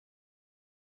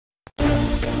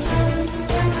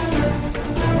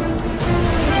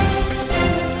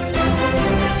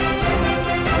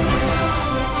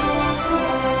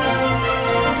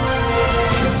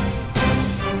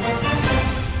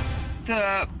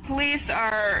police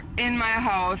are in my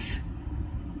house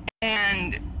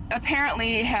and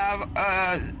apparently have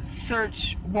a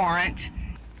search warrant.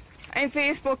 I'm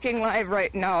Facebooking live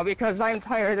right now because I'm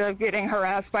tired of getting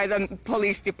harassed by the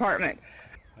police department.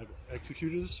 I've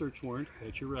executed a search warrant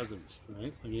at your residence,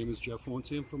 right? My name is Jeff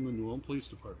Wonsi. I'm from the New Ulm Police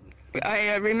Department.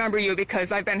 I remember you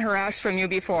because I've been harassed from you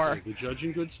before. Okay, the judge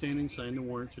in good standing signed the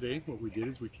warrant today. What we did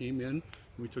is we came in and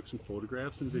we took some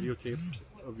photographs and videotapes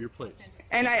of your place.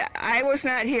 And I was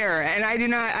not here, and I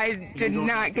did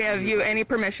not give you any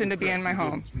permission to be in my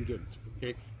home. You didn't,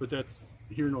 okay? But that's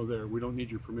here nor there. We don't need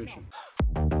your permission.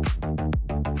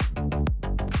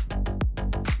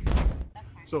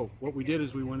 So what we did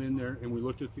is we went in there and we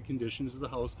looked at the conditions of the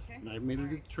house, and I've made a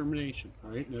determination,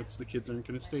 all right? And that's the kids aren't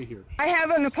going to stay here. I have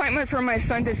an appointment for my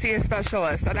son to see a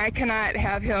specialist, and I cannot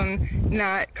have him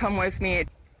not come with me.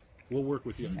 We'll work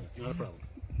with you on that, not a problem.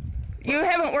 You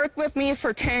haven't worked with me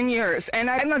for 10 years, and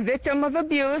I'm a victim of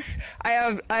abuse. I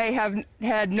have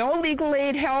had no legal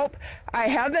aid help. I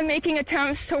have been making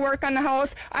attempts to work on the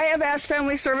house. I have asked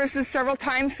Family Services several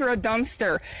times for a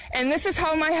dumpster, and this is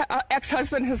how my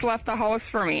ex-husband has left the house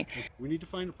for me. We need to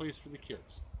find a place for the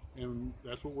kids, and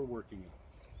that's what we're working on.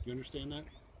 Do you understand that?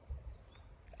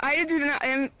 I do not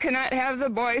and cannot have the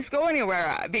boys go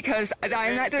anywhere because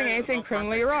I'm not doing anything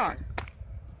criminally wrong.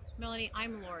 Melanie,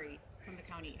 I'm Lori from the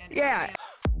county. And yeah.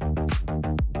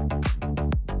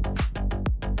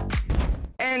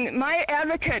 And my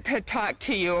advocate had talked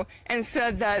to you and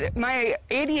said that my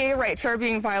ADA rights are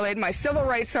being violated, my civil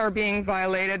rights are being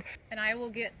violated. And I will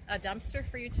get a dumpster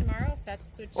for you tomorrow, if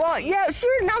that's what you need. Yeah,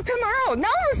 sure, now tomorrow. Now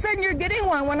all of a sudden you're getting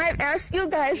one when I've asked you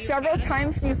guys several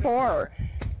times before.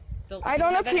 I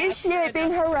don't appreciate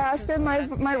being harassed and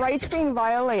my rights being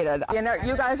violated. You know,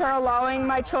 you guys are allowing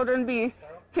my children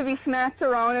to be smacked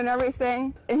around and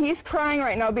everything. And he's crying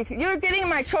right now because you're getting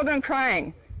my children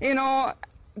crying. You know,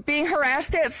 being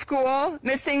harassed at school,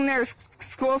 missing their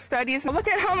school studies. Look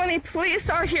at how many police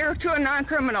are here to a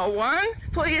non-criminal. One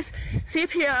police,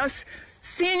 CPS,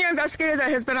 senior investigator that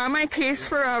has been on my case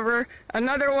forever.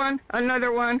 Another one.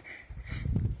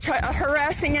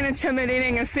 Harassing and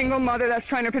intimidating a single mother that's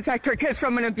trying to protect her kids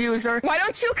from an abuser. Why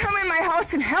don't you come in my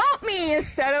house and help me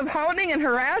instead of hounding and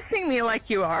harassing me like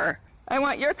you are? I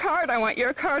want your card, I want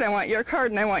your card, I want your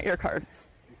card, and I want your card.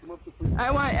 I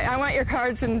want your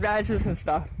cards and badges and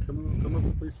stuff. Come up to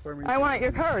the police department. I want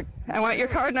your card. I want your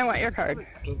card and I want your card.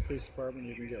 Go to the police department,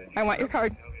 you can get one. I want your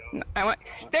card.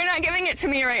 They're not giving it to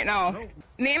me right now. No.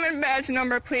 Name and badge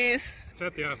number, please. It's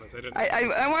at the office.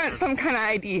 I want some kind of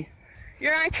ID.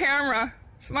 You're on camera.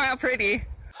 Smile pretty.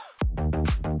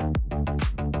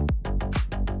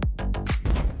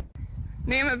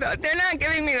 Name and badge. They're not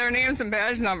giving me their names and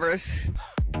badge numbers.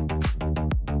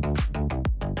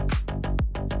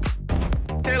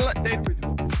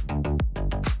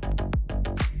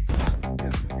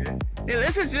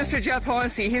 This is Mr. Jeff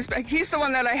Wonsi. He's the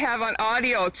one that I have on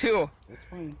audio too. That's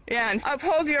fine. Yeah, and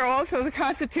uphold your oath of the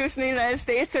Constitution of the United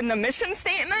States and the mission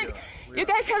statement. You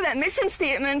guys have that mission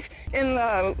statement in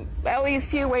the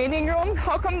LEC waiting room.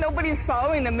 How come nobody's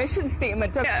following the mission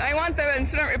statement? Yeah, I want the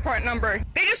incident report number.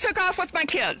 They just took off with my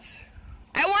kids.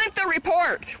 I want the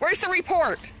report. Where's the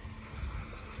report?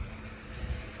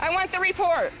 I want the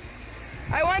report.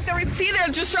 See, they're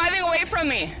just driving away from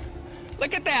me.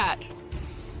 Look at that.